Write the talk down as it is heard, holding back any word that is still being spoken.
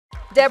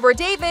Deborah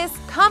Davis,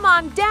 come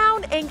on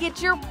down and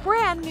get your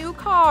brand new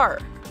car.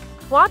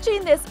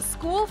 Watching this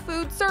school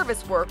food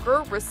service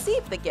worker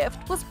receive the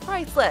gift was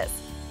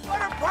priceless, Put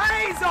a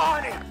praise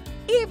on it!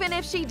 even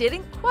if she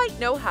didn't quite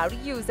know how to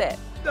use it.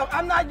 Look,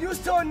 I'm not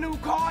used to a new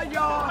car,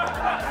 y'all.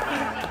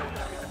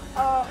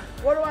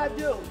 What do I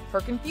do? Her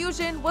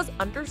confusion was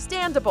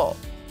understandable.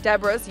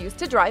 Deborah's used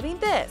to driving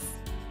this,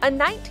 a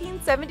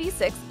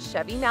 1976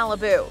 Chevy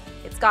Malibu.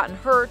 It's gotten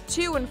her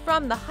to and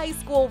from the high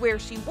school where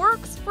she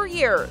works for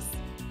years.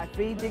 I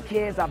feed the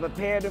kids, I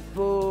prepare the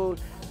food,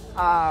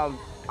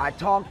 I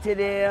talk to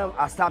them,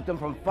 I stop them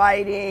from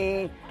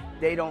fighting.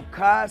 They don't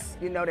cuss,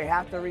 you know, they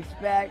have to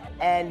respect,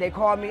 and they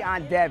call me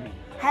Aunt Debbie.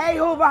 Hey,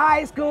 Hoover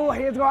High School,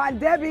 here's our Aunt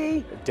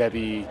Debbie.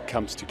 Debbie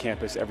comes to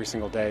campus every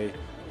single day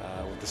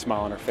with a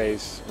smile on her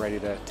face, ready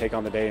to take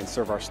on the day and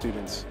serve our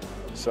students.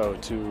 So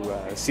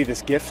to see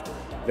this gift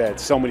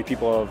that so many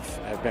people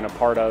have been a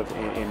part of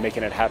in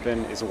making it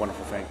happen is a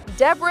wonderful thing.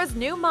 Deborah's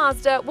new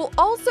Mazda will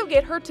also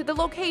get her to the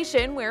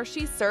location where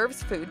she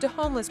serves food to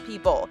homeless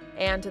people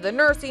and to the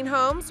nursing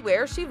homes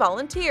where she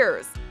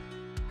volunteers.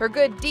 Her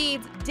good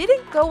deeds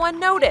didn't go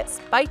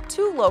unnoticed by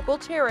two local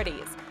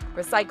charities,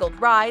 Recycled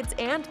Rides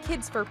and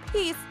Kids for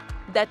Peace,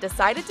 that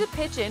decided to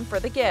pitch in for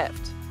the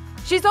gift.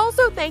 She's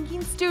also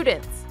thanking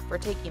students for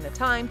taking the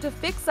time to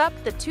fix up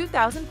the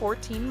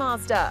 2014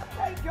 Mazda.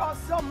 Thank y'all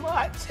so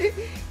much.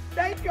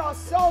 Thank y'all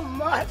so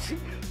much.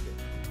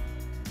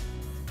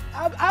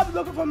 I'm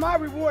looking for my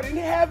reward in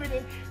heaven,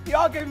 and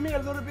y'all gave me a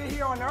little bit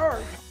here on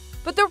earth.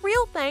 But the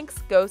real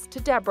thanks goes to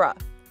Deborah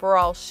for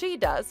all she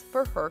does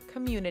for her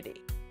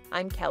community.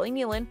 I'm Kelly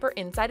Nealon for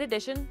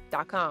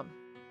InsideEdition.com.